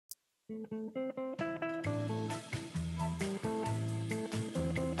Muy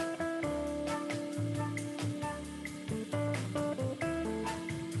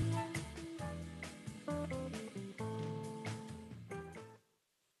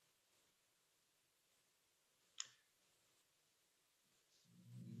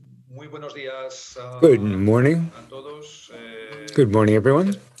buenos días Good morning. a todos. Good morning,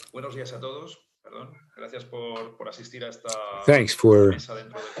 everyone. Buenos días a todos. Perdón. Gracias por asistir a esta Thanks for mesa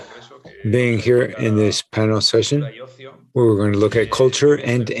dentro del Congreso que being here in this panel session where we're going to look at culture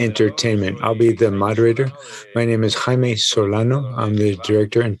and entertainment. I'll be the moderator. My name is Jaime Solano. I'm the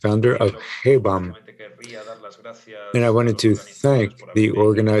director and founder of HEBAM. And I wanted to thank the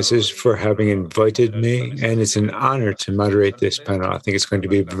organizers for having invited me, and it's an honor to moderate this panel. I think it's going to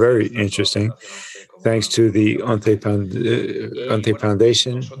be very interesting. Thanks to the ONCE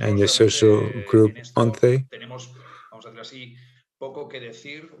Foundation and the social group ONCE.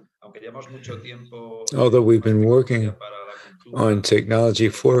 Although we've been working on technology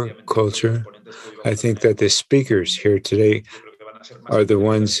for culture, I think that the speakers here today are the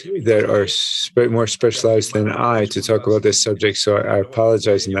ones that are more specialized than I to talk about this subject, so I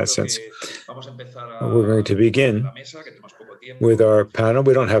apologize in that sense. We're going to begin with our panel.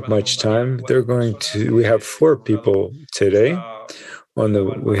 We don't have much time. We have 4 people today.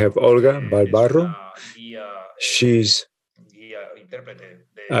 We have Olga Barbarro. She's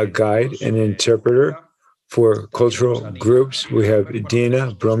a guide and interpreter for cultural groups. We have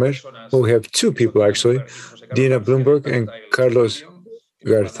Dina Bromer. Well, we have 2 people actually, Dina Bloomberg and Carlos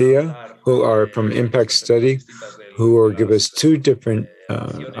Garcia, who are from Impact Study, who will give us 2 different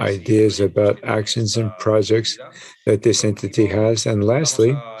ideas about actions and projects that this entity has. And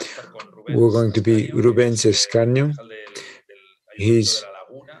lastly, we're going to be Rubens Escarnio. He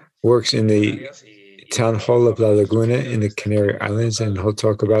works in the Town Hall of La Laguna in the Canary Islands, and he'll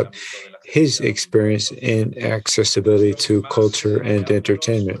talk about his experience in accessibility to culture and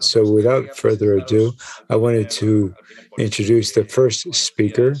entertainment. So without further ado, I wanted to introduce the first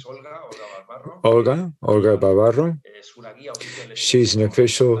speaker, Olga Barbarro. She's an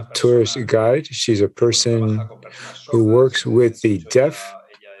official tourist guide. She's a person who works with the deaf.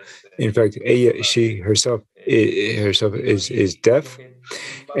 In fact, she herself is deaf,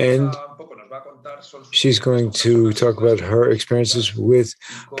 and she's going to talk about her experiences with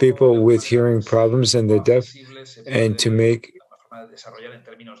people with hearing problems and the deaf, and to make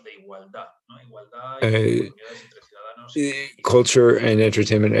culture and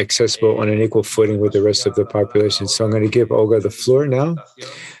entertainment accessible on an equal footing with the rest of the population. So I'm going to give Olga the floor now.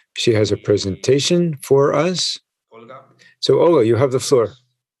 She has a presentation for us. So Olga, you have the floor.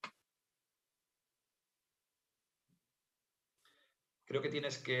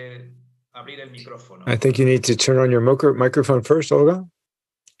 I think you need to turn on your microphone first, Olga.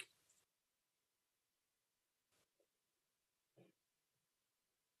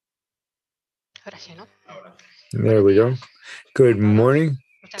 There we go. Good morning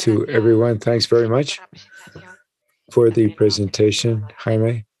to everyone. Thanks very much for the presentation,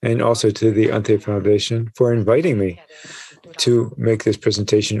 Jaime, and also to the ONCE Foundation for inviting me to make this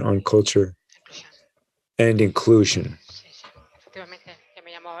presentation on culture and inclusion.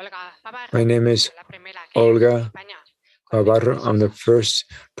 My name is Olga Barbarro. I'm the first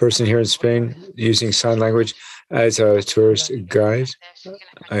person here in Spain using sign language as a tourist guide.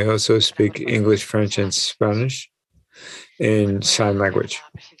 I also speak English, French, and Spanish in sign language.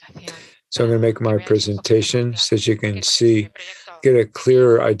 So I'm going to make my presentation so that you can get a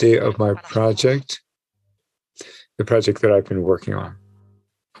clearer idea of my project, the project that I've been working on.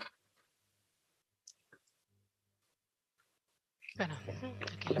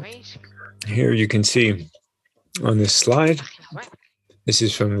 Here you can see on this slide, this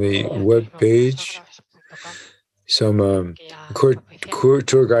is from the web page, some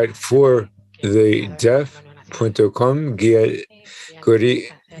tour guide for the deaf.com, guia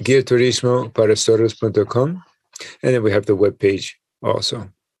turismo para sordos.com, and then we have the web page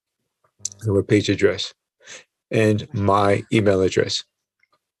also, the web page address, and my email address.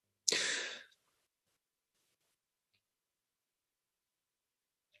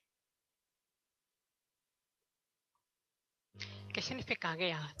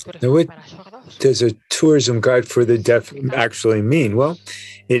 Now, what does a tourism guide for the deaf actually mean? Well,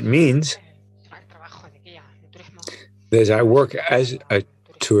 it means that I work as a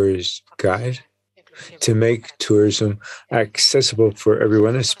tourist guide to make tourism accessible for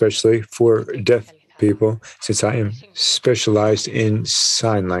everyone, especially for deaf people, since I am specialized in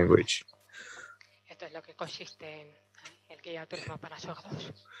sign language.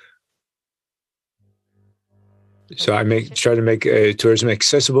 So I try to make tourism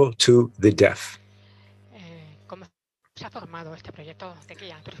accessible to the deaf.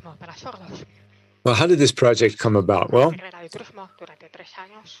 Well, how did this project come about? Well,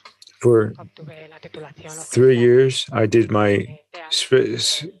 for 3 years, I did my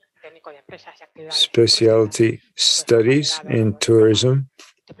specialty studies in tourism.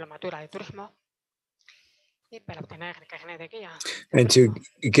 And to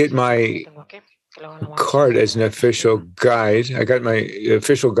get my card as an official guide, I got my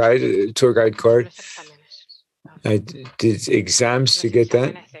official guide, tour guide card. I did exams to get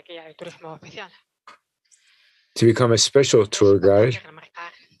that, to become a special tour guide.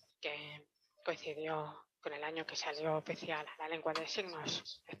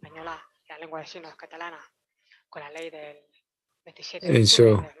 And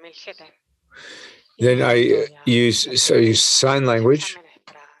so then I used sign language.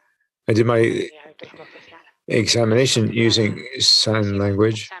 I did my examination using sign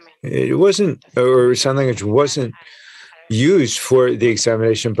language. It wasn't, or sign language wasn't used for the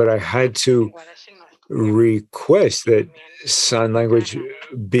examination, but I had to request that sign language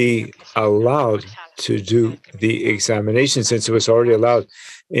be allowed to do the examination, since it was already allowed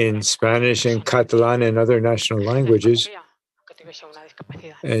in Spanish and Catalan and other national languages.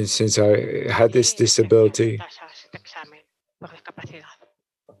 And since I had this disability,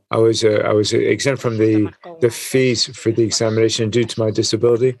 I was exempt from the fees for the examination due to my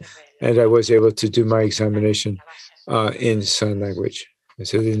disability, and I was able to do my examination in sign language. And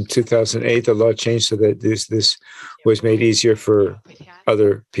so in 2008, the law changed so that this was made easier for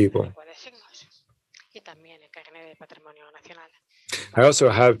other people. I also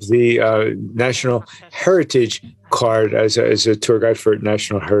have the National Heritage card as a tour guide for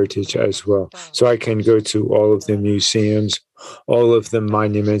National Heritage as well. So I can go to all of the museums, all of the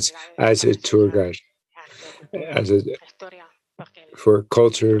monuments as a tour guide, for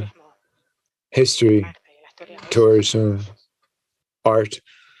culture, history, tourism, art,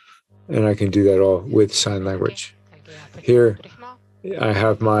 and I can do that all with sign language. Here I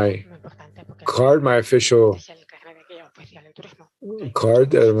have my card, my official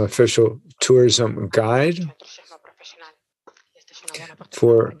card, an official tourism guide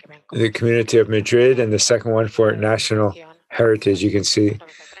for the community of Madrid, and the second one for National Heritage. You can see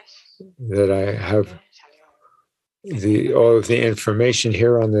that I have all of the information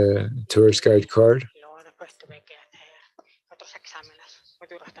here on the tourist guide card.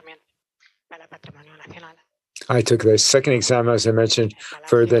 I took the second exam, as I mentioned,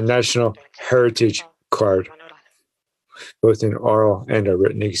 for the National Heritage card, both an oral and a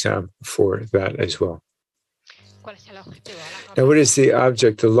written exam for that as well. Now, what is the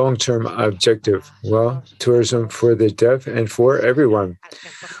object, the long-term objective? Well, tourism for the deaf and for everyone.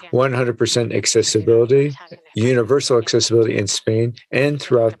 100% accessibility, universal accessibility in Spain and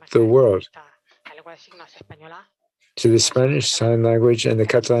throughout the world. To the Spanish Sign Language and the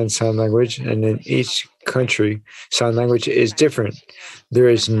Catalan Sign Language, and in each country, sign language is different. There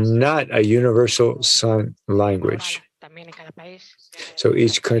is not a universal sign language. So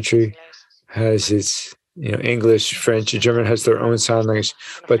each country has its, English, French, German has their own sign language,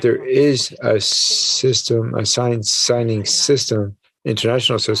 but there is a system, a signing system,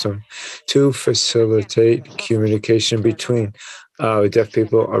 international system, to facilitate communication between deaf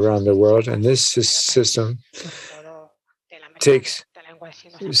people around the world. And this system takes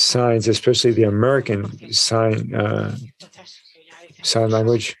signs, especially the American sign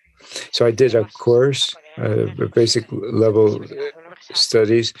language. So I did a course, basic level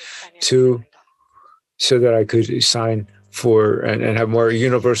studies, so that I could sign for and have more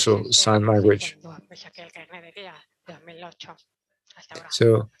universal sign language.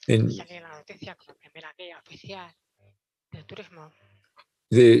 So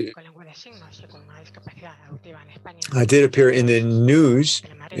I did appear in the news,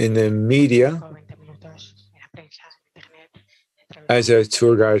 in the media, as a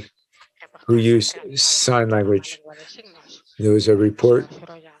tour guide who used sign language. There was a report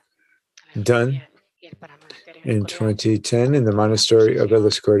done in 2010 in the monastery of El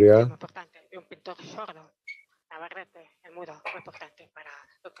Escorial.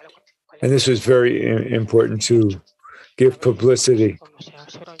 And this was very important to give publicity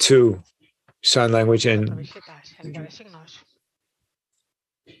to sign language. And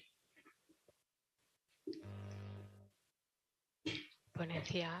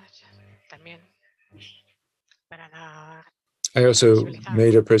I also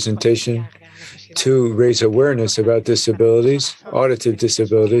made a presentation to raise awareness about disabilities, auditive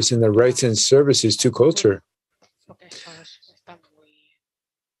disabilities, and the rights and services to culture.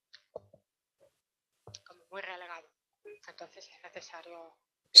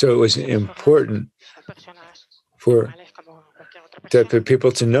 So it was important for deaf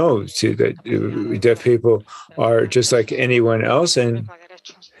people to know that deaf people are just like anyone else, and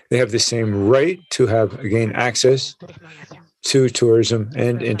they have the same right to have, again, access to tourism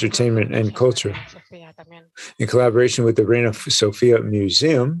and entertainment and culture. In collaboration with the Reina Sofia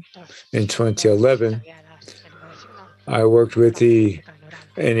Museum in 2011, I worked with an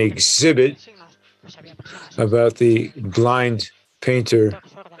exhibit about the blind painter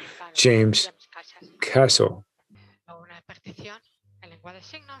James Castle.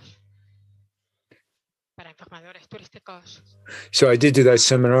 So I did do that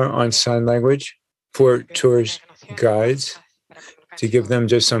seminar on sign language for tourist guides to give them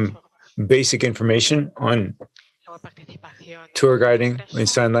just some basic information on tour guiding in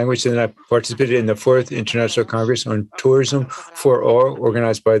sign language. And I participated in the 4th International Congress on Tourism for All,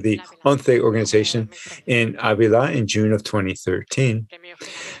 organized by the ONCE organization in Avila in June of 2013.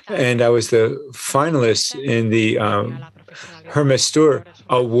 And I was the finalist in the Hermes Tour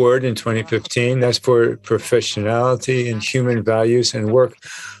Award in 2015. That's for professionality and human values and work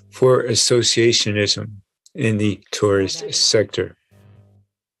for associationism in the tourist sector.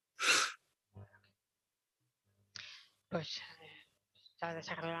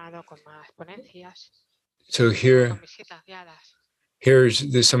 So here's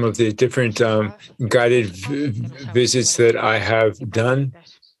some of the different guided visits that I have done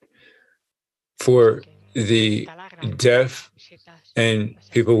for the deaf and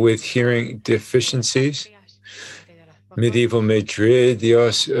people with hearing deficiencies. Medieval Madrid, the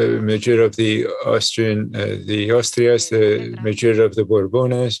Madrid of the Austrian, the Austrias, the Madrid of the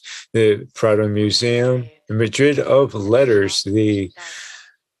Borbones, the Prado Museum, the Madrid of Letters, the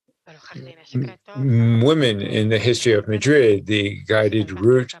women in the history of Madrid, the guided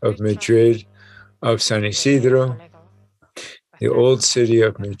route of Madrid, of San Isidro, the old city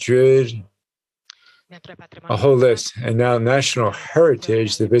of Madrid, a whole list. And now national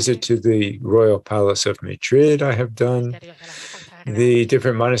heritage, the visit to the Royal Palace of Madrid I have done, the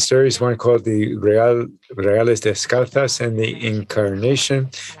different monasteries, one called the Reales Descalzas and the Incarnation,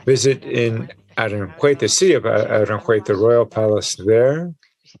 visit in Aranjuez, the city of Aranjuez, the Royal Palace there.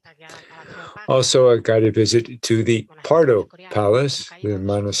 Also a guided visit to the Pardo Palace, the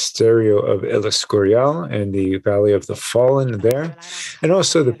Monasterio of El Escorial and the Valley of the Fallen there, and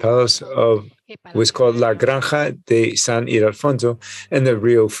also the palace of was called La Granja de San Ildefonso and the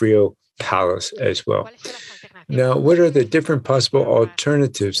Rio Frio Palace as well. Now, what are the different possible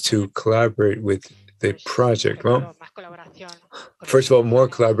alternatives to collaborate with the project? Well, first of all, more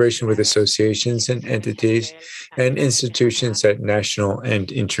collaboration with associations and entities and institutions at national and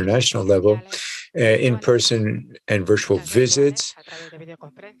international level, in-person and virtual visits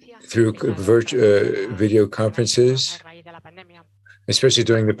through video conferences. Especially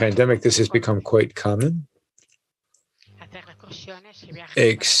during the pandemic, this has become quite common.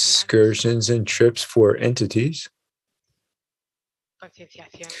 Excursions and trips for entities.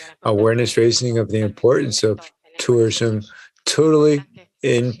 Awareness raising of the importance of tourism totally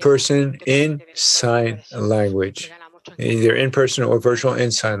in person, in sign language, either in person or virtual in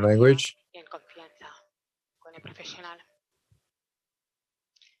sign language.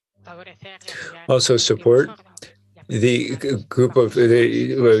 Also support the group of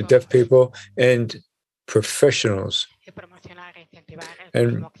the deaf people and professionals,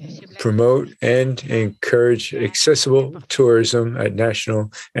 and promote and encourage accessible tourism at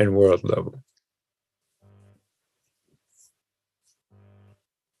national and world level.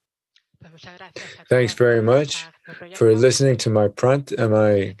 Thanks very much for listening to my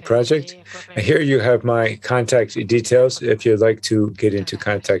project. Here you have my contact details if you'd like to get into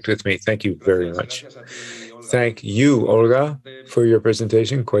contact with me. Thank you very much. Thank you, Olga, for your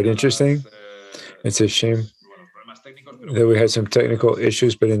presentation. Quite interesting. It's a shame that we had some technical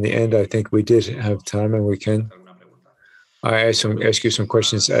issues, but in the end, I think we did have time and we can. I ask you some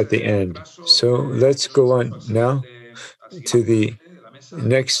questions at the end. So let's go on now to the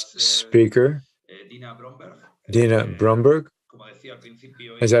next speaker, Dina Bromberg.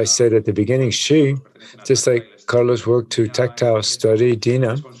 As I said at the beginning, she, just like Carlos worked to tactile study,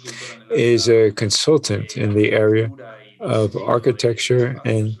 Dina is a consultant in the area of architecture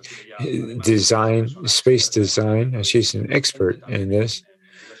and design, space design, and she's an expert in this.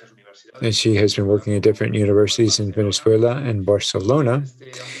 And she has been working at different universities in Venezuela and Barcelona.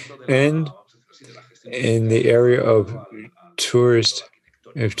 And in the area of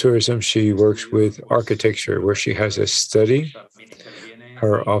tourism, she works with architecture, where she has a study,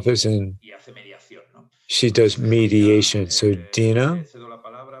 her office, and she does mediation. So, Dina,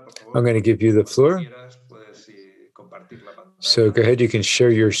 I'm going to give you the floor. So go ahead, you can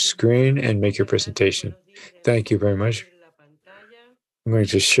share your screen and make your presentation. Thank you very much. I'm going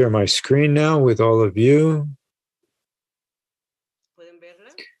to share my screen now with all of you.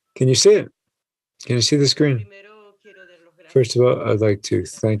 Can you see it? Can you see the screen? First of all, I'd like to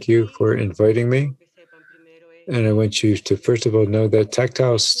thank you for inviting me. And I want you to, first of all, know that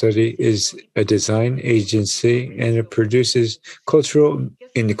Tactile Study is a design agency and it produces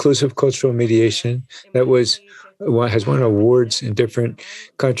inclusive cultural mediation that has won awards in different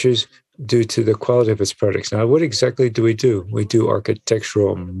countries due to the quality of its products. Now, what exactly do? We do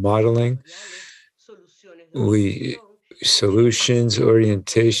architectural modeling, solutions,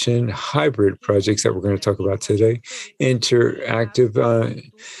 orientation, hybrid projects that we're going to talk about today, interactive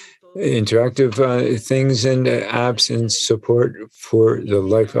things and apps and support for the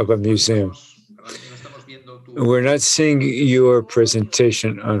life of a museum. We're not seeing your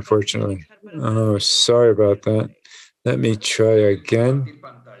presentation, unfortunately. Oh, sorry about that. Let me try again.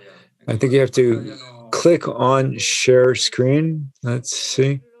 I think you have to click on share screen. Let's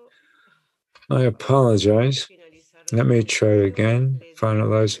see. I apologize. Let me try again.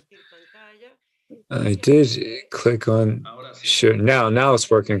 Finalize. I did click on share. Now it's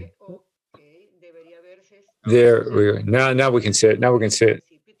working. There we go. Now we can see it. Now we can see it.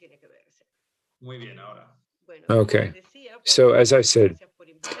 Okay. So as I said,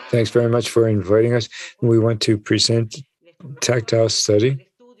 thanks very much for inviting us. We want to present Tactile Study.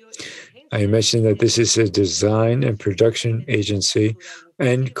 I mentioned that this is a design and production agency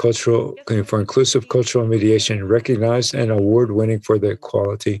and for inclusive cultural mediation, recognized and award-winning for the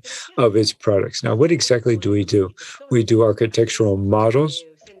quality of its products. Now, what exactly do? We do architectural models,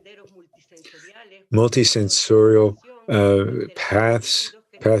 multisensorial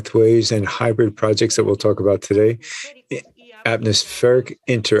pathways, and hybrid projects that we'll talk about today, atmospheric,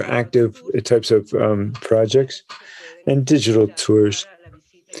 interactive types of projects, and digital tours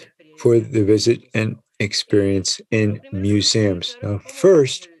for the visit and experience in museums. Now,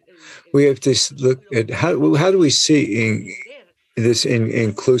 first, we have to look at how do we see this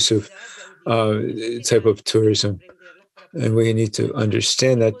inclusive type of tourism, and we need to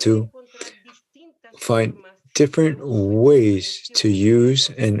understand that to find different ways to use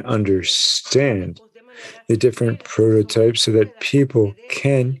and understand the different prototypes so that people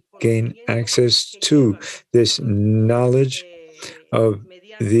can gain access to this knowledge of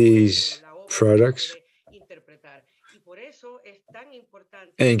these products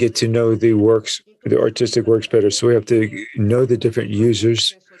and get to know the artistic works better. So we have to know the different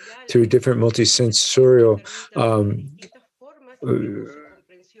users through different multisensorial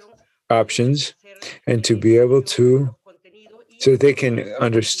options, and to be able to, so they can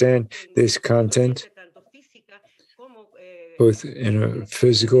understand this content both in a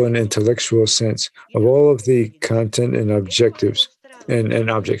physical and intellectual sense of all of the content and objectives and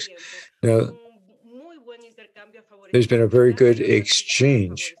objects. Now, there's been a very good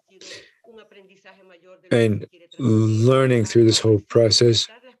exchange and learning through this whole process.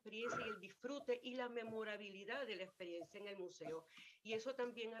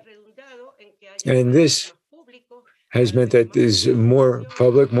 And this has meant that there's more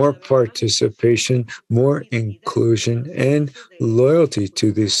public, more participation, more inclusion, and loyalty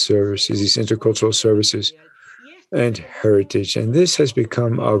to these services, these intercultural services and heritage. And this has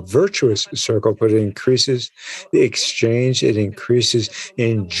become a virtuous circle, but it increases the exchange, it increases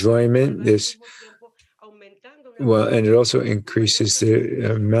enjoyment, and it also increases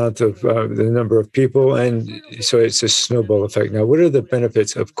the amount of the number of people, and so it's a snowball effect. Now, what are the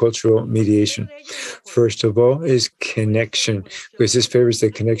benefits of cultural mediation? First of all, is connection, because this favors the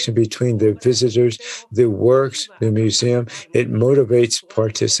connection between the visitors, the works, the museum. It motivates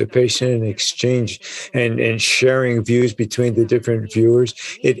participation and exchange and sharing views between the different viewers.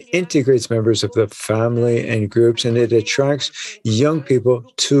 It integrates members of the family and groups, and it attracts young people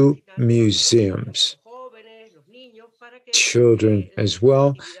to museums, children as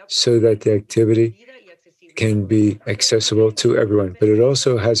well, so that the activity can be accessible to everyone. But it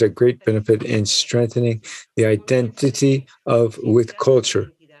also has a great benefit in strengthening the identity with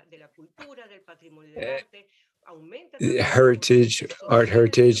culture. Heritage, art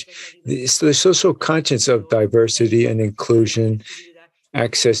heritage, the social conscience of diversity and inclusion,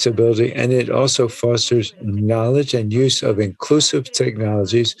 accessibility, and it also fosters knowledge and use of inclusive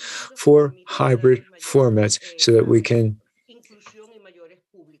technologies for hybrid formats so that we can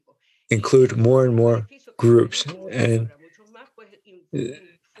include more and more groups. And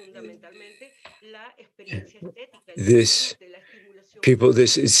this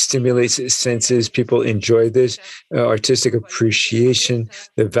stimulates senses. People enjoy this artistic appreciation,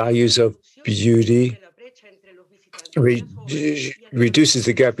 the values of beauty, reduces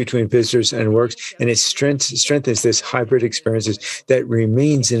the gap between visitors and works, and it strengthens this hybrid experiences that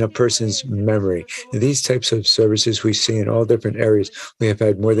remains in a person's memory. And these types of services we see in all different areas. We have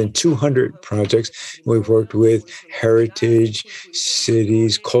had more than 200 projects. We've worked with heritage,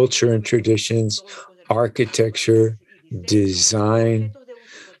 cities, culture and traditions, architecture, design,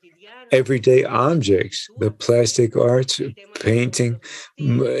 everyday objects, the plastic arts, painting,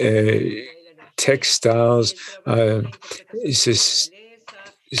 textiles,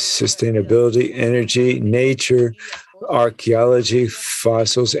 sustainability, energy, nature, archaeology,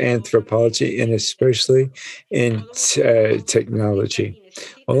 fossils, anthropology, and especially in technology.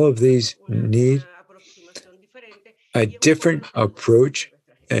 All of these need a different approach,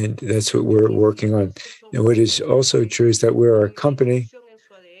 and that's what we're working on. And what is also true is that we're a company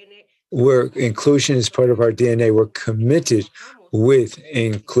where inclusion is part of our DNA. We're committed with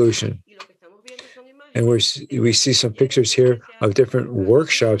inclusion. And we see some pictures here of different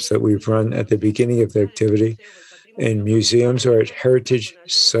workshops that we've run at the beginning of the activity in museums or at heritage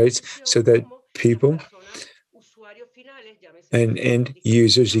sites so that people and end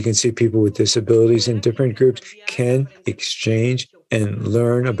users, you can see people with disabilities in different groups, can exchange and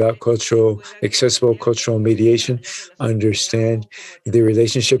learn about accessible cultural mediation, understand the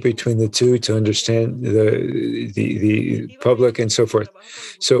relationship between the two, to understand the public and so forth.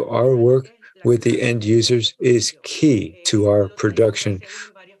 So our work with the end users is key to our production.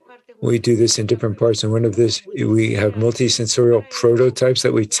 We do this in different parts, and one of this, we have multisensorial prototypes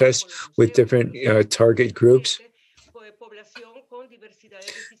that we test with different target groups.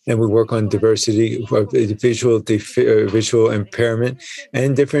 And we work on diversity, visual impairment,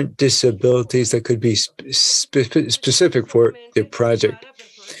 and different disabilities that could be specific for the project.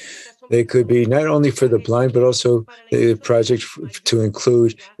 They could be not only for the blind, but also the project to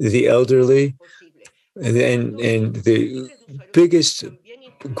include the elderly and the biggest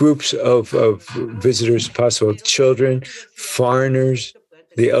groups of visitors possible: children, foreigners,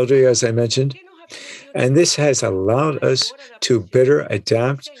 the elderly, as I mentioned. And this has allowed us to better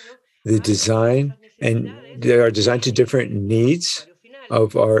adapt the design, and they are designed to different needs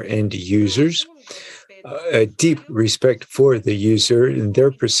of our end users. A deep respect for the user and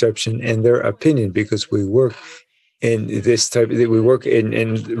their perception and their opinion, because we work in this type, we work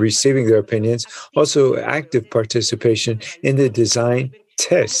in receiving their opinions. Also, active participation in the design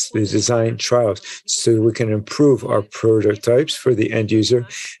tests, the design trials, so we can improve our prototypes for the end user.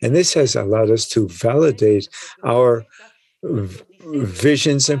 And this has allowed us to validate our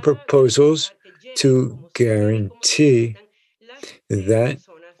visions and proposals to guarantee that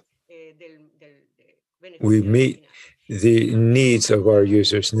we meet the needs of our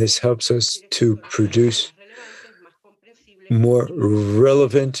users. And this helps us to produce more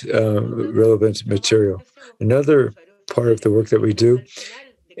relevant material. Another part of the work that we do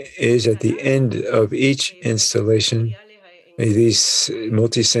is at the end of each installation, these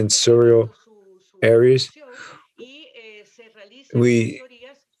multisensorial areas, we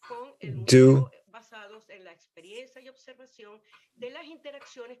do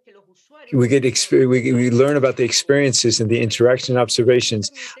we learn about the experiences and the interaction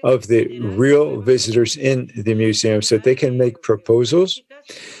observations of the real visitors in the museum, so that they can make proposals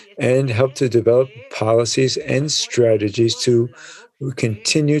and help to develop policies and strategies to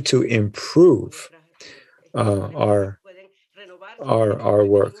continue to improve our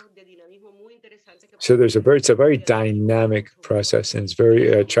work. So it's a very dynamic process, and it's very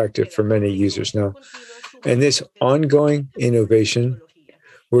attractive for many users now. And this ongoing innovation,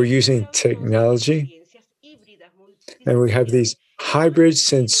 we're using technology, and we have these hybrid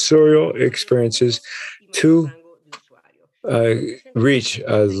sensorial experiences to reach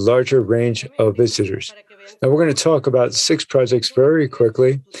a larger range of visitors. Now, we're going to talk about 6 projects very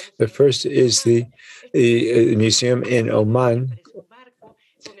quickly. The first is the museum in Oman.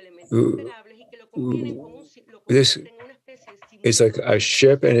 This is like a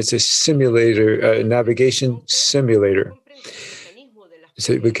ship, and it's a simulator, a navigation simulator.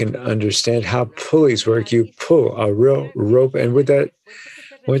 So we can understand how pulleys work. You pull a real rope, and with that,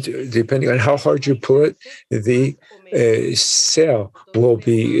 depending on how hard you pull it, the sail will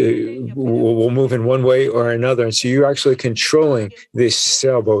move in one way or another. And so you're actually controlling this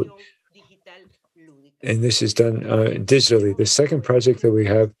sailboat. And this is done digitally. The second project that we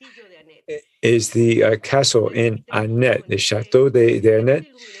have is the castle in Anet, the Chateau de Anet.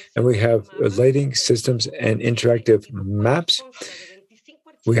 And we have lighting systems and interactive maps.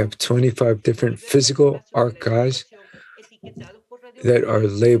 We have 25 different physical archives that are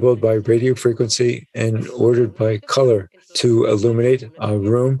labeled by radio frequency and ordered by color. to illuminate a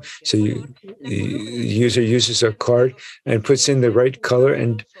room. So the user uses a card and puts in the right color,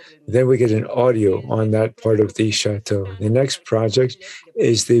 and then we get an audio on that part of the chateau. The next project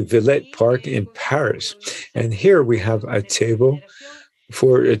is the Villette Park in Paris. And here we have a table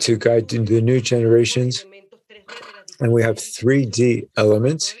to guide the new generations. And we have 3D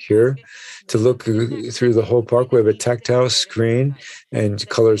elements here to look through the whole park. We have a tactile screen and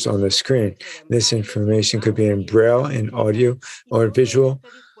colors on the screen. This information could be in braille, in audio, or visual.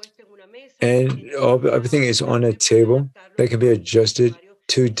 And everything is on a table that can be adjusted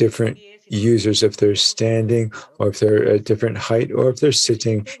to different users if they're standing, or if they're at different height, or if they're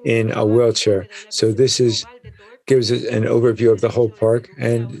sitting in a wheelchair. So this gives us an overview of the whole park,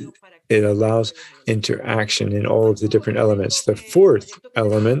 and it allows interaction in all of the different elements. The fourth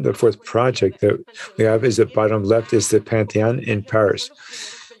element, the fourth project that we have is the bottom left, is the Panthéon in Paris.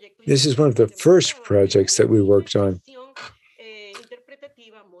 This is one of the first projects that we worked on.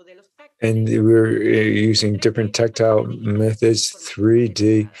 And we're using different tactile methods,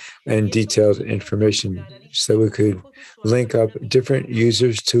 3D, and detailed information, so we could link up different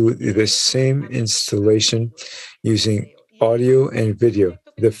users to the same installation using audio and video.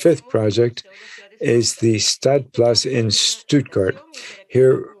 The fifth project is the Stadtplatz in Stuttgart.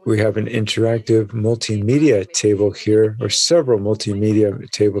 Here we have an interactive multimedia table here, or several multimedia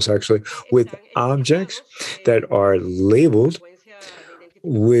tables actually, with objects that are labeled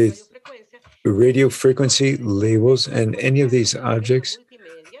with radio frequency labels, and any of these objects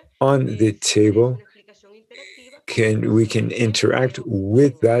on the table we can interact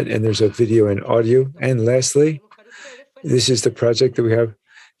with that, and there's a video and audio. And lastly, this is the project that we have.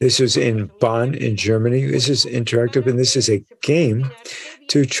 This is in Bonn in Germany. This is interactive, and this is a game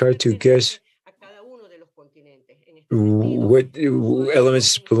to try to guess what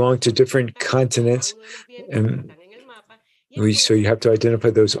elements belong to different continents. And so you have to identify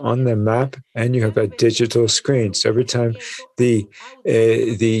those on the map, and you have a digital screen. So every time the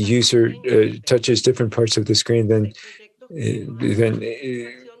user touches different parts of the screen, then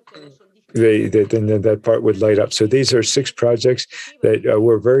that part would light up. So these are 6 projects that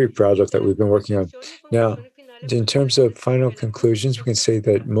we're very proud of that we've been working on. Now, in terms of final conclusions, we can say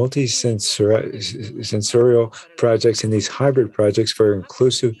that multi-sensorial projects and these hybrid projects for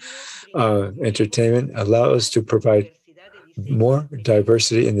inclusive entertainment allow us to provide more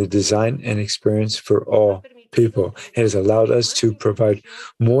diversity in the design and experience for all people. It has allowed us to provide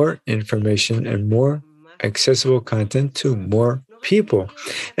more information and more accessible content to more people.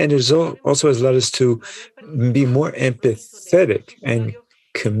 And it also has allowed us to be more empathetic and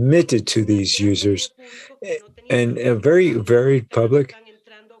committed to these users. And a very varied public,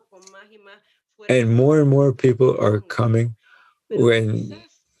 and more people are coming and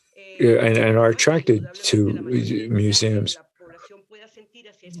are attracted to museums.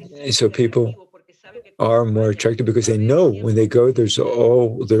 So people are more attracted because they know when they go,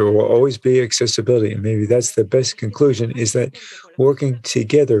 there will always be accessibility. And maybe that's the best conclusion, is that working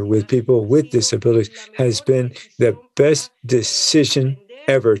together with people with disabilities has been the best decision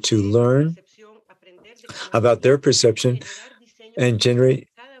ever to learn about their perception and generate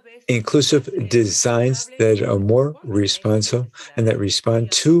inclusive designs that are more responsive and that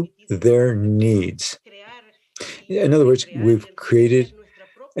respond to their needs. In other words, we've created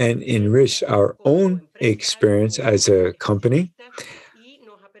and enriched our own experience as a company,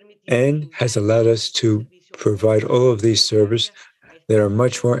 and has allowed us to provide all of these services that are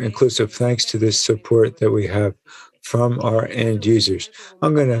much more inclusive thanks to this support that we have from our end users.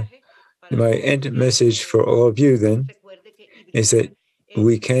 My end message for all of you then is that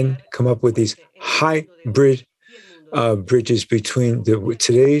we can come up with these hybrid bridges between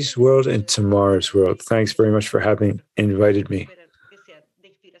today's world and tomorrow's world. Thanks very much for having invited me.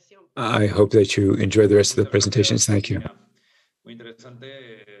 I hope that you enjoy the rest of the presentations. Thank you.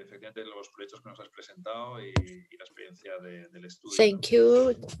 Thank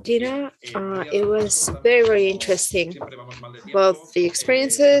you, Dina. It was very interesting, both the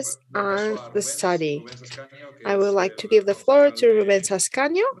experiences and the study. I would like to give the floor to Rubén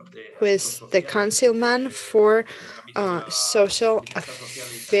Ascanio, who is the councilman for social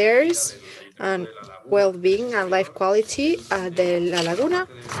affairs and well-being and life quality at the La Laguna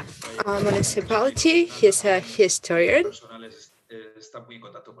municipality. He's a historian.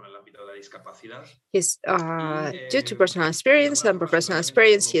 He's, due to personal experience and professional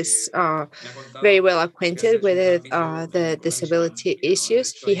experience, he's very well acquainted with the disability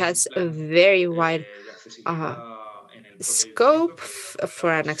issues. He has a very wide scope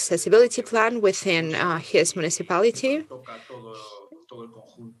for an accessibility plan within his municipality.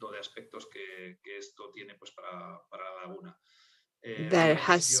 that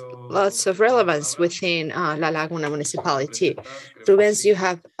has lots of relevance within La Laguna municipality. Rubens, you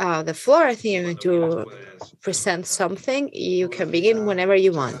have the floor. I think you're going to present something. You can begin whenever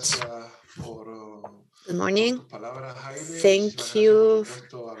you want. Good morning. Thank you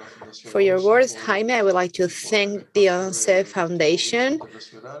for your words, Jaime. I would like to thank the ONCE Foundation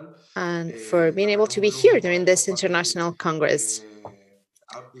and for being able to be here during this International Congress.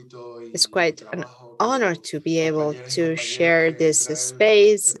 It's quite an honor to be able to share this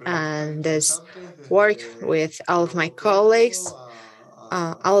space and this work with all of my colleagues.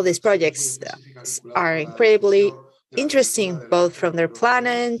 All of these projects are incredibly interesting, both from their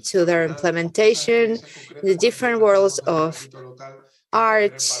planning to their implementation, the different worlds of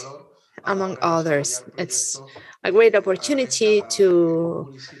art, among others. It's a great opportunity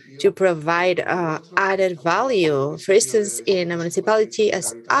to provide added value. For instance, in a municipality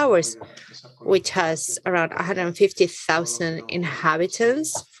as ours, which has around 150,000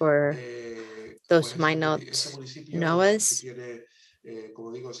 inhabitants, for those who might not know us,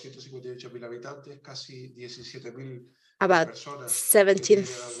 about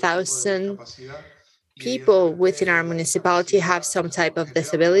 17,000 people within our municipality have some type of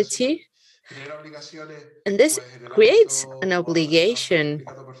disability. And this creates an obligation,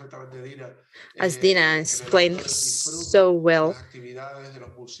 as Dina explained so well,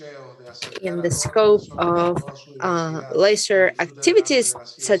 in the scope of leisure activities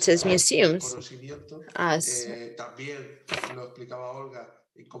such as museums, as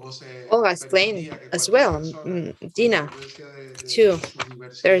Olga explained as well, Dina too.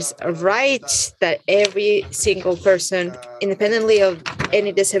 There's a right that every single person, independently of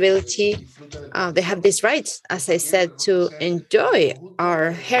any disability, they have this right, as I said, to enjoy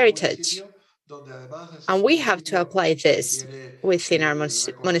our heritage. And we have to apply this within our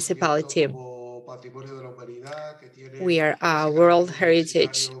municipality. We are a World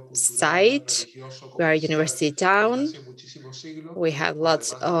Heritage Site. We are a university town. We have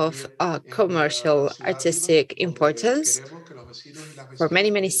lots of commercial, artistic importance for many,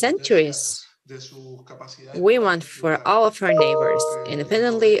 many centuries. We want for all of our neighbors,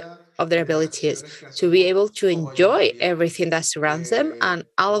 independently of their abilities, to be able to enjoy everything that surrounds them and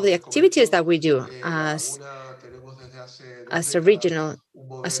all of the activities that we do as a regional,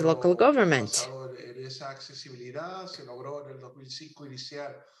 as a local government.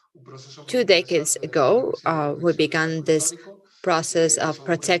 2 decades ago, we began this process of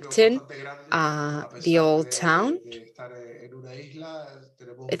protecting the old town.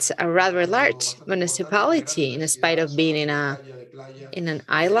 It's a rather large municipality, in spite of being in an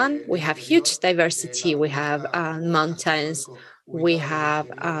island. We have huge diversity. We have mountains. We have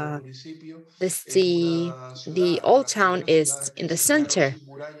the sea. The old town is in the center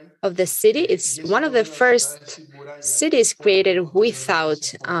of the city. It's one of the first cities created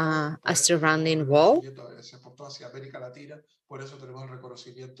without a surrounding wall.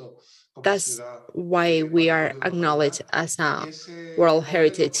 That's why we are acknowledged as a World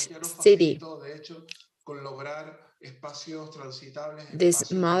Heritage City.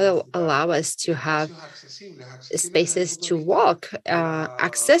 This model allows us to have spaces to walk,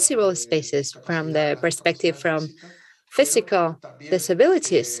 accessible spaces from the perspective from physical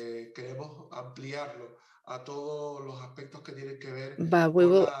disabilities. But we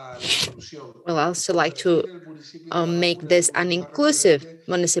will also like to make this an inclusive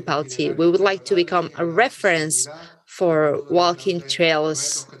municipality. We would like to become a reference for walking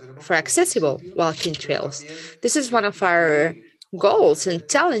trails, for accessible walking trails. This is one of our goals and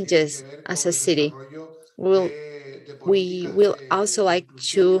challenges as a city. We will also like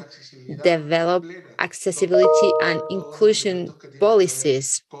to develop accessibility and inclusion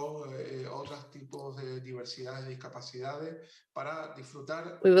policies.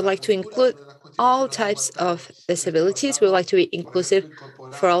 We would like to include all types of disabilities. We would like to be inclusive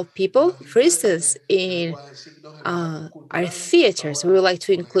for all people. For instance, in our theaters, we would like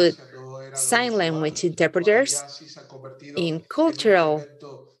to include sign language interpreters in cultural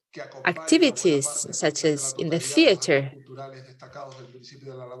activities, such as in the theater.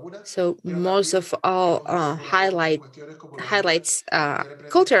 So most of all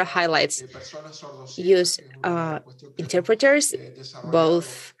cultural highlights use interpreters,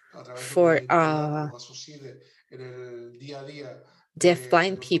 both for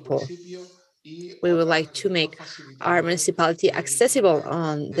deafblind people. We would like to make our municipality accessible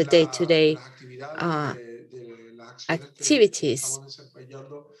on the day-to-day activities.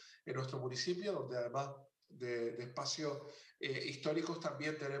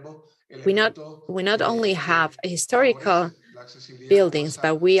 We not only have historical buildings,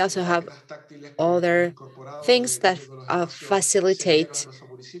 but we also have other things that facilitate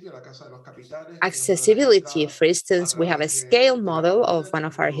accessibility. For instance, we have a scale model of one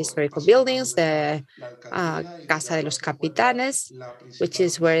of our historical buildings, the Casa de los Capitanes, which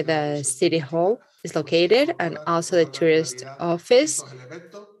is where the city hall is located, and also the tourist office.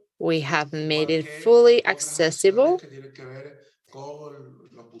 We have made it fully accessible.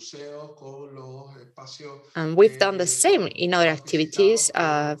 And we've done the same in other activities,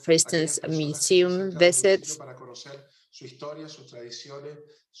 for instance, museum visits.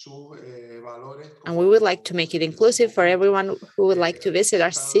 And we would like to make it inclusive for everyone who would like to visit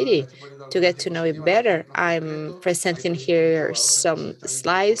our city to get to know it better. I'm presenting here some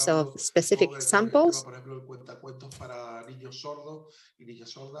slides of specific examples.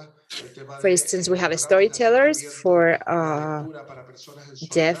 For instance, we have storytellers for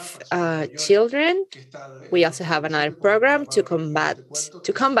deaf children. We also have another program to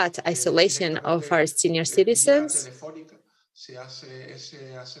combat isolation of our senior citizens.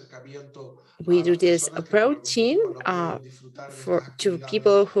 We do this approaching to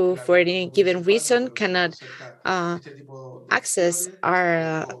people who, for any given reason, cannot access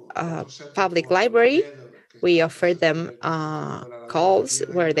our public library. We offer them calls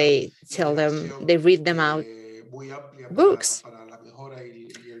where they read them out books.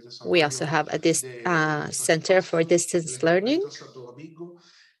 We also have a center for distance learning.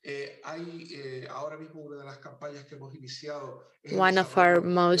 One of our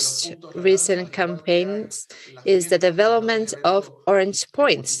most recent campaigns is the development of orange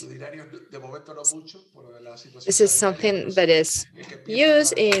points. This is something that is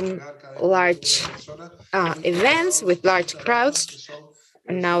used in large events with large crowds.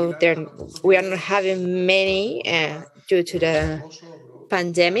 And now we are not having many due to the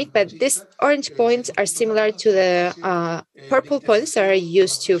pandemic, but these orange points are similar to the purple points that are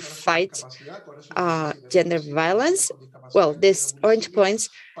used to fight gender violence. Well, these orange points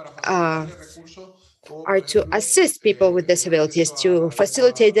are to assist people with disabilities, to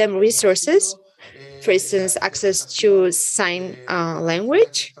facilitate them resources, for instance, access to sign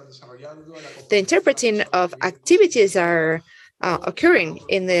language. The interpreting of activities are occurring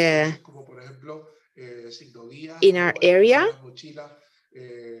in our area.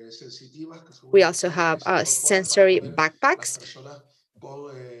 We also have sensory backpacks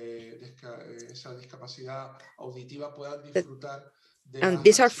and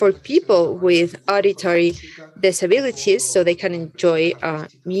these are for people with auditory disabilities, so they can enjoy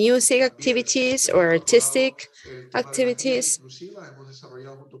music activities or artistic activities.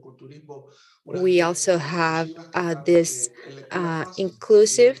 We also have these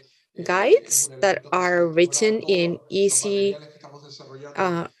inclusive guides that are written in easy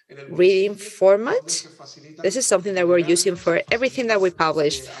reading format. This is something that we're using for everything that we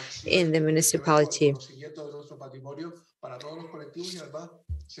publish in the municipality.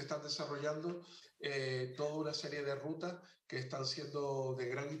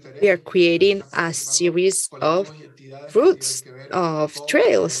 We are creating a series of routes, of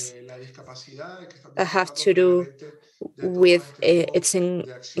trails that have to do with its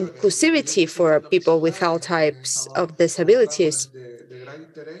inclusivity for people with all types of disabilities.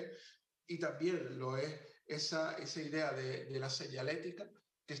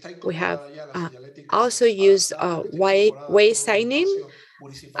 We have also used way signing,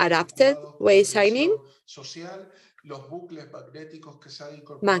 adapted way signing.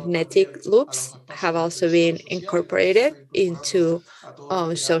 Magnetic loops have also been incorporated into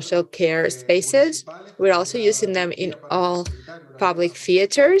social care spaces. We're also using them in all public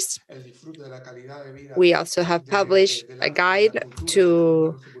theaters. We also have published a guide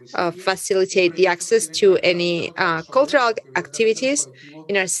to facilitate the access to any cultural activities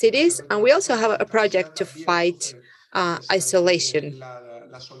in our cities. And we also have a project to fight isolation.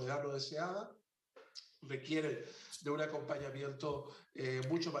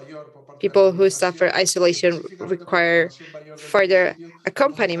 People who suffer isolation require further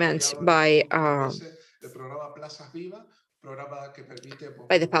accompaniment by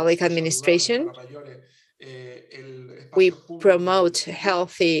the public administration. We promote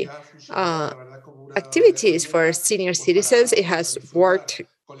healthy activities for senior citizens. It has worked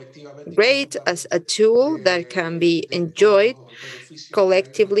great as a tool that can be enjoyed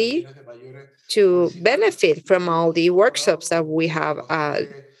collectively to benefit from all the workshops that we have at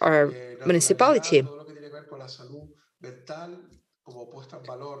our municipality.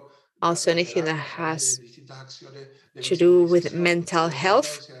 also anything that has to do with mental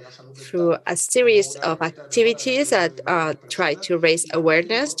health through a series of activities that try to raise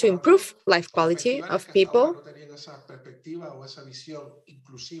awareness to improve life quality of people.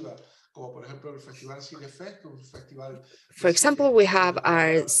 For example, we have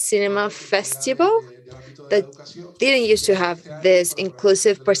our cinema festival that didn't used to have this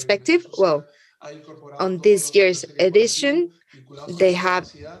inclusive perspective. Well, on this year's edition, they have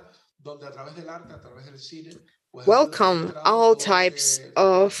welcome all types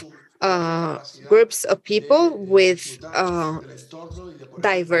of groups of people with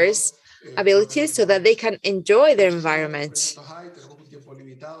diverse abilities so that they can enjoy their environment.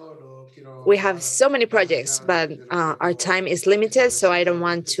 We have so many projects, but our time is limited, so I don't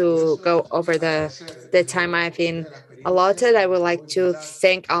want to go over the time I've been allotted. I would like to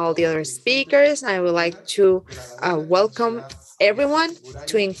thank all the other speakers. I would like to welcome everyone,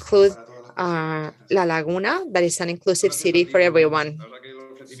 to include La Laguna, that is an inclusive city for everyone.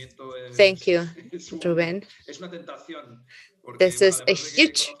 Thank you, Ruben. This is a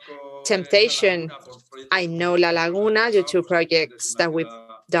huge temptation. I know La Laguna due to projects that we've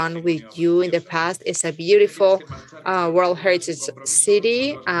done with you in the past. It's a beautiful World Heritage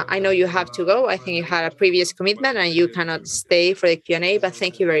City. I know you have to go. I think you had a previous commitment and you cannot stay for the Q&A, but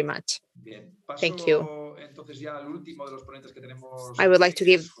thank you very much. Thank you. I would like to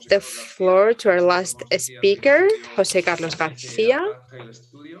give the floor to our last speaker, José Carlos García.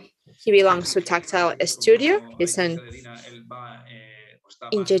 He belongs to Tactile Studio. He's an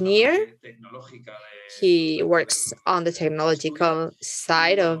engineer. He works on the technological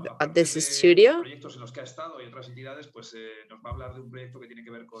side of this studio.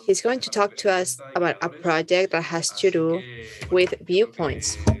 He's going to talk to us about a project that has to do with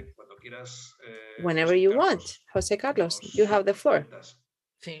viewpoints. Whenever you want. José Carlos, you have the floor.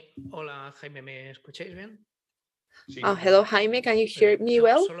 Sí. Hola, Jaime, ¿me escucháis bien? Hello, Jaime, can you hear me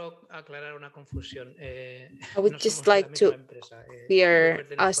well? I would just like to clear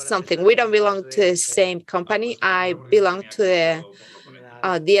something. We don't belong to the same company. I belong to the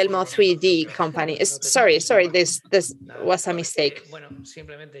Dielmo 3D company. Sorry, this was a mistake.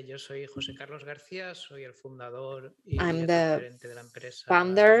 I'm the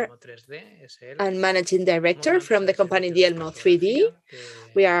founder and managing director from the company Dielmo 3D.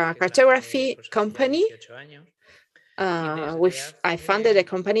 We are a cartography company. I founded a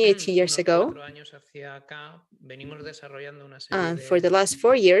company 18 years ago. And for the last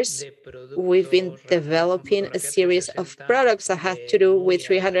 4 years, we've been developing a series of products that have to do with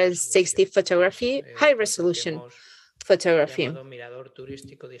 360 photography, high resolution photography,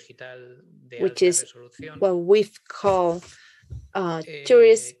 which is what we've called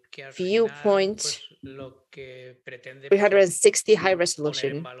tourist viewpoint 360 high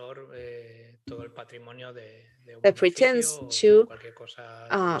resolution. That pretends to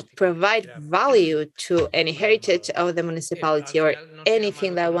provide value to any heritage of the municipality or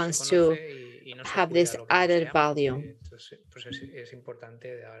anything that wants to have this added value.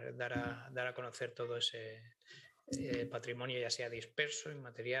 It's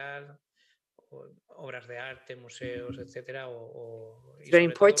very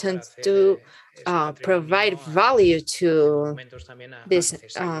important to provide value to this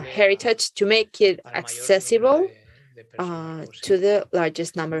heritage, to make it accessible to the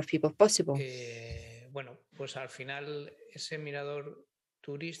largest number of people possible.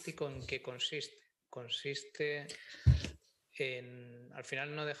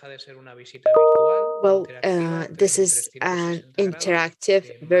 Well, this is an interactive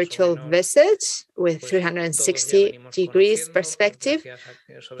virtual visit with 360 degrees perspective.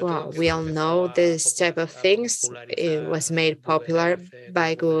 Well, we all know this type of things. It was made popular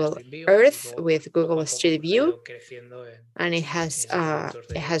by Google Earth with Google Street View, and it has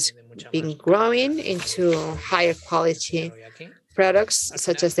been growing into higher quality products,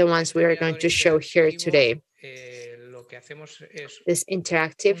 such as the ones we are going to show here today. This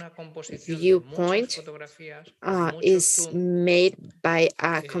interactive viewpoint is made by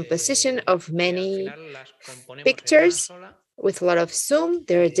a composition of many pictures with a lot of zoom.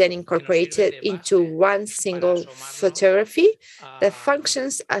 They're then incorporated into one single photography that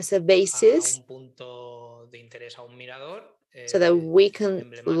functions as a basis so that we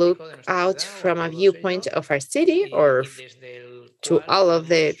can look out from a viewpoint of our city or to all of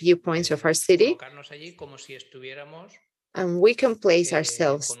the viewpoints of our city, and we can place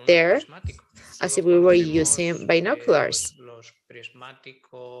ourselves there as if we were using binoculars.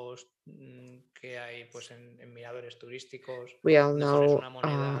 We all know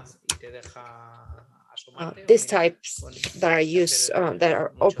these types that are used, that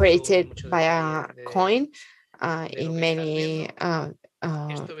are operated by a coin in many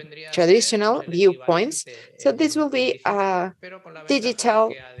traditional viewpoints. So this will be a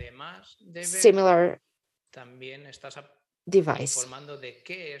digital similar device.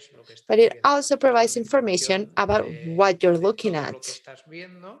 But it also provides information about what you're looking at.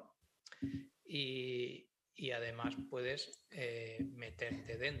 Y además puedes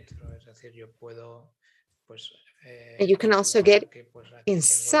meterte dentro, es decir, yo puedo pues and you can also get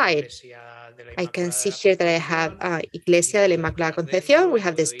inside. I can see here that I have Iglesia de la Inmaculada Concepción. We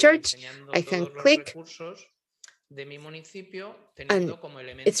have this church. I can click, and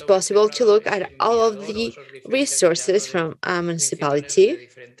it's possible to look at all of the resources from a municipality,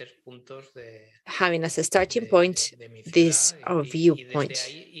 having as a starting point this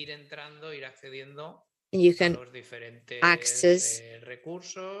viewpoint. You can access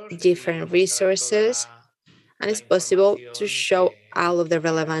different resources, and it's possible to show all of the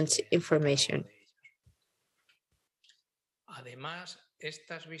relevant information.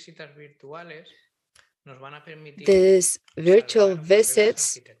 These virtual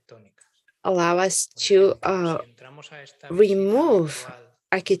visits allow us to remove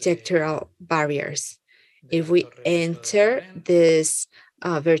architectural barriers. If we enter this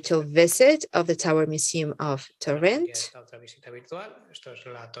virtual visit of the Tower Museum of Torrent,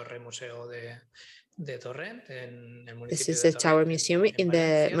 this is the Tower Museum in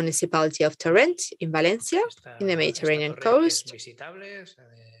the municipality of Torrent in Valencia, in the Mediterranean coast.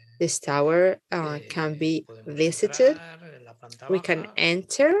 This tower can be visited. We can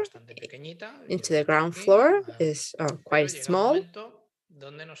enter into the ground floor. It's quite small.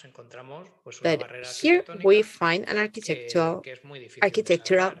 But here we find an architectural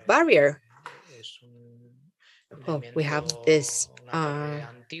barrier. Well, we have this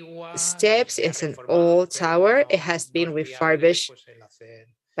steps. It's an old tower. It has been refurbished,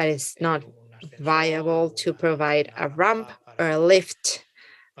 but it's not viable to provide a ramp or a lift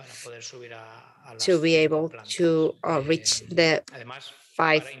to be able to reach the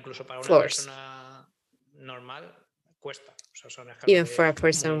 5 floors. Even for a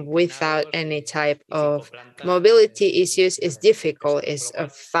person without any type of mobility issues, it's difficult. It's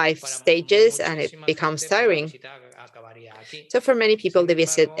 5 stages and it becomes tiring. So for many people, the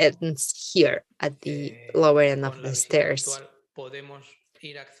visit ends here at the lower end of the stairs.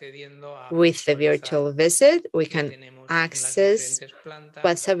 With the virtual visit, we can access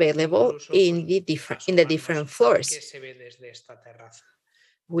what's available in the different floors.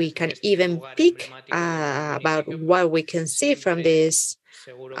 We can even pick about what we can see from this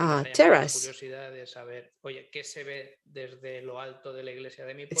terrace.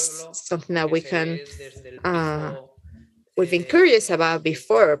 It's something that we can, we've been curious about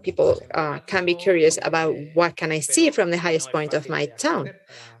before. People can be curious about what can I see from the highest point of my town,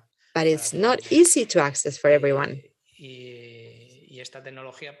 but it's not easy to access for everyone.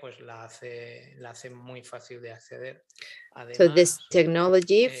 So this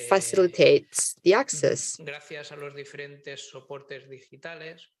technology facilitates the access.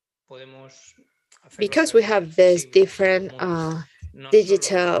 Because we have these different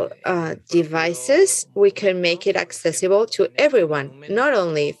digital devices, we can make it accessible to everyone, not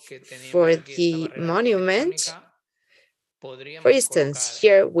only for the monument. For instance,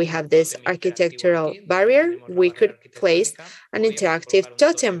 here we have this architectural barrier. We could place an interactive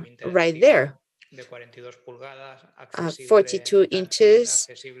totem right there. A 42 inches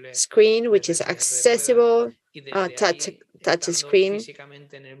screen, which is accessible, touch screen,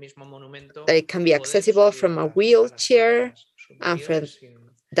 that it can be accessible from a wheelchair. And from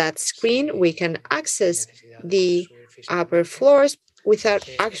that screen, we can access the upper floors without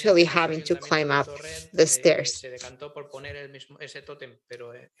actually having to climb up the stairs.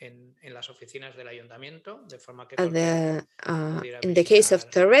 In the case of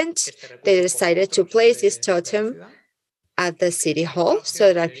Torrent, they decided to place this totem at the city hall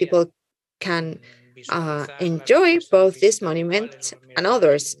so that people can enjoy both this monument and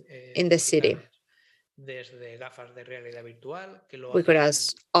others in the city. We could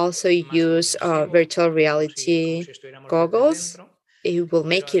also use virtual reality goggles. It will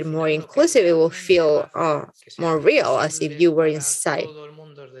make it more inclusive. It will feel more real, as if you were inside.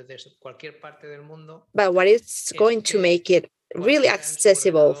 But what is going to make it really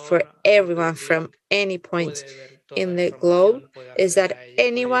accessible for everyone from any point in the globe is that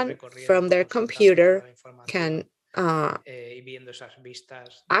anyone from their computer can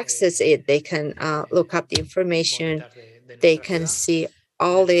access it. They can look up the information. They can see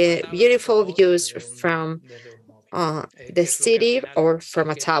all the beautiful views from the city or from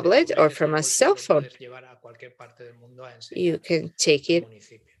a tablet or from a cell phone. You can take it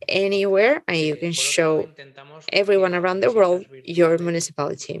anywhere and you can show everyone around the world your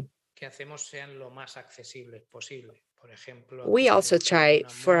municipality. We also try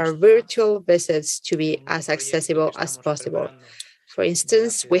for our virtual visits to be as accessible as possible. For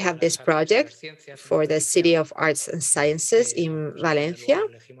instance, we have this project for the City of Arts and Sciences in Valencia.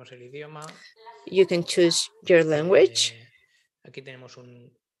 You can choose your language.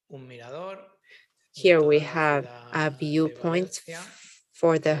 Here we have a viewpoint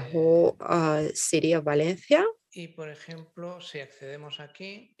for the whole city of Valencia. If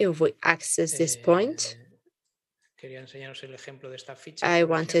we access this point, I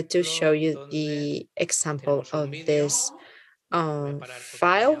wanted to show you the example of this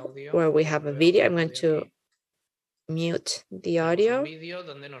file where we have a video. I'm going to mute the audio.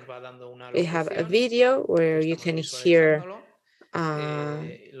 We have a video where you can hear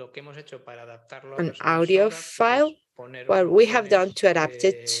an audio file. What we have done to adapt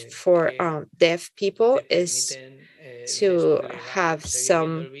it for deaf people is to have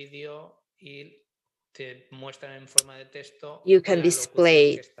some. You can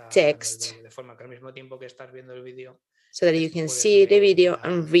display text so that you can see the video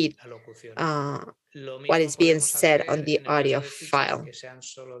and read what is being said on the audio file.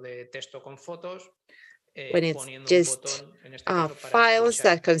 When it's just files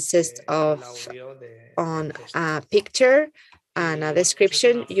that consist of on a picture and a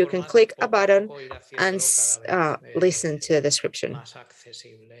description, you can click a button and listen to the description.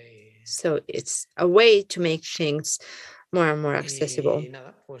 So it's a way to make things more and more accessible.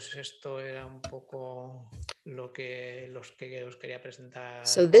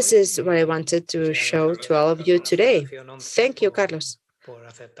 So this is what I wanted to show to all of you today. Thank you, Carlos.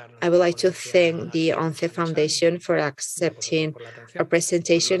 I would like to thank the ONCE Foundation for accepting our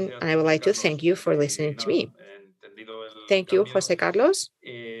presentation, and I would like to thank you for listening to me. Thank you, José Carlos.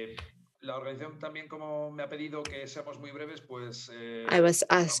 I was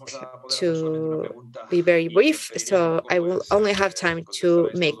asked to be very brief, so I will only have time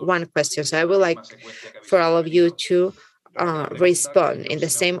to make one question. So I would like for all of you to respond in the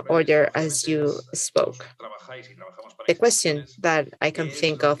same order as you spoke. The question that I can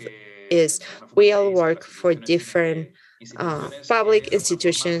think of is, we all work for different public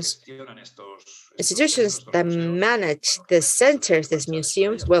institutions that manage the centers, these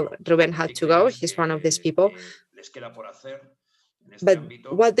museums. Well, Ruben had to go. He's one of these people. But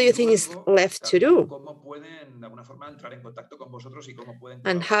what do you think is left to do?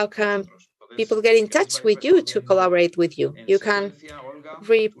 And how can people get in touch with you to collaborate with you? You can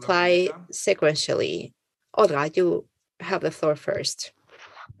reply sequentially. Olga, you have the floor first.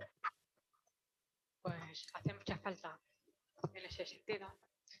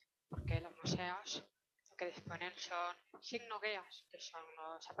 Porque los museos lo que disponen son signo guías, que son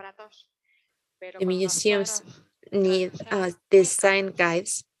los aparatos. The museums need design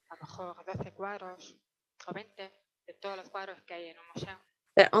guides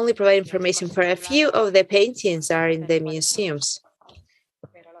that only provide information for a few of the paintings that are in the museums.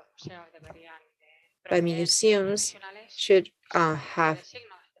 But museums should have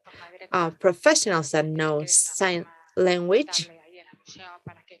professionals that know sign language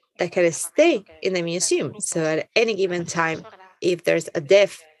that can stay in the museum. So at any given time, if there's a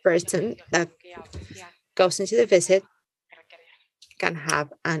deaf person that goes into the visit, can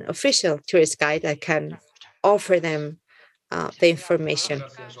have an official tourist guide that can offer them the information.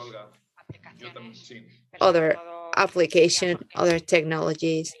 Other application, other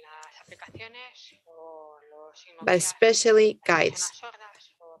technologies, but especially guides.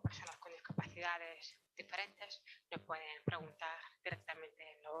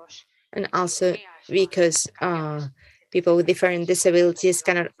 And also because people with different disabilities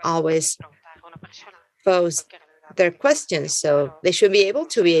cannot always pose their questions, so they should be able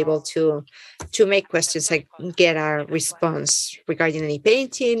to make questions and get a response regarding any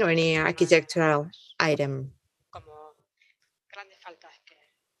painting or any architectural item.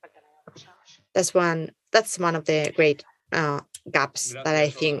 That's one of the great gaps that I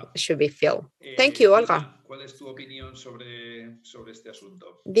think should be filled. Thank you, Olga.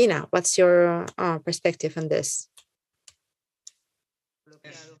 Dina, what's your perspective on this?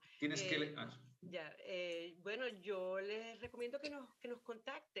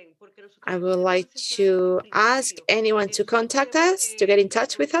 I would like to ask anyone to contact us, to get in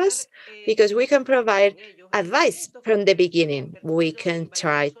touch with us, because we can provide advice from the beginning. We can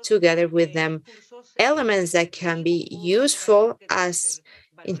try together with them elements that can be useful as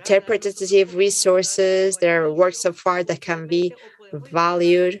interpretative resources. There are works of art that can be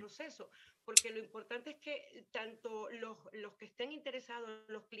valued.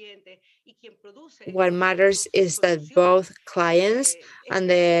 What matters is that both clients and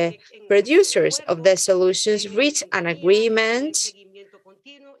the producers of the solutions reach an agreement,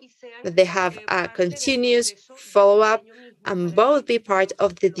 that they have a continuous follow-up, and both be part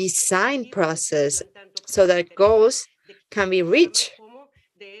of the design process so that goals can be reached,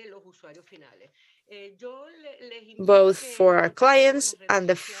 both for our clients and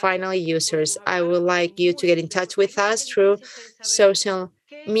the final users. I would like you to get in touch with us through social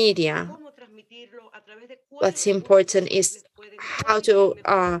media. What's important is how to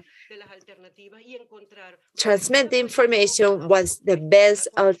transmit the information, what's the best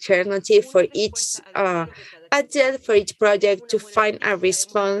alternative for each budget, for each project, to find a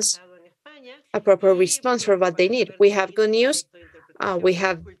response, a proper response for what they need. We have good news. We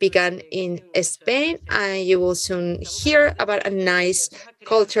have begun in Spain, and you will soon hear about a nice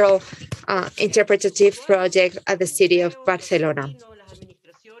cultural interpretative project at the city of Barcelona.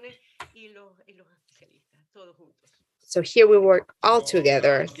 So here we work all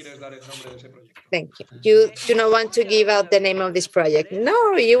together. Thank you. You do not want to give out the name of this project?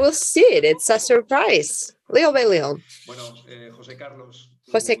 No, you will see it. It's a surprise, little by little.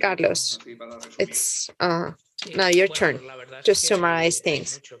 Jose Carlos, it's now your turn to summarize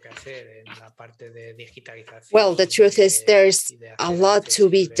things. Well, the truth is there's a lot to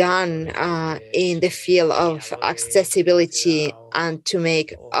be done in the field of accessibility and to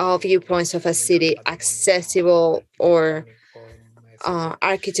make all viewpoints of a city accessible, or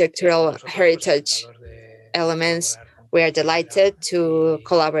architectural heritage elements. We are delighted to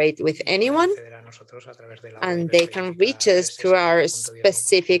collaborate with anyone, and they can reach us through our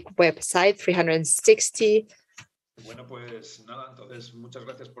specific website, 360.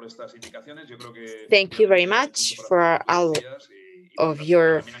 Thank you very much for all of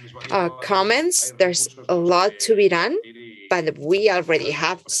your comments. There's a lot to be done, but we already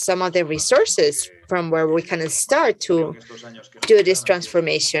have some of the resources from where we can start to do this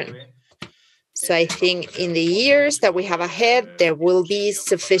transformation. So I think in the years that we have ahead, there will be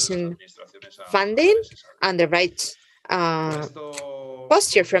sufficient funding and the right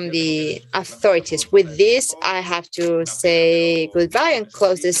posture from the authorities. With this, I have to say goodbye and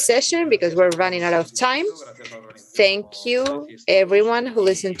close this session because we're running out of time. Thank you, everyone who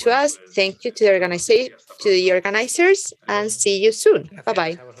listened to us. Thank you to the organizers, and see you soon.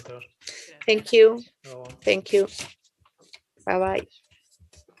 Bye-bye. Thank you. Thank you. Bye-bye.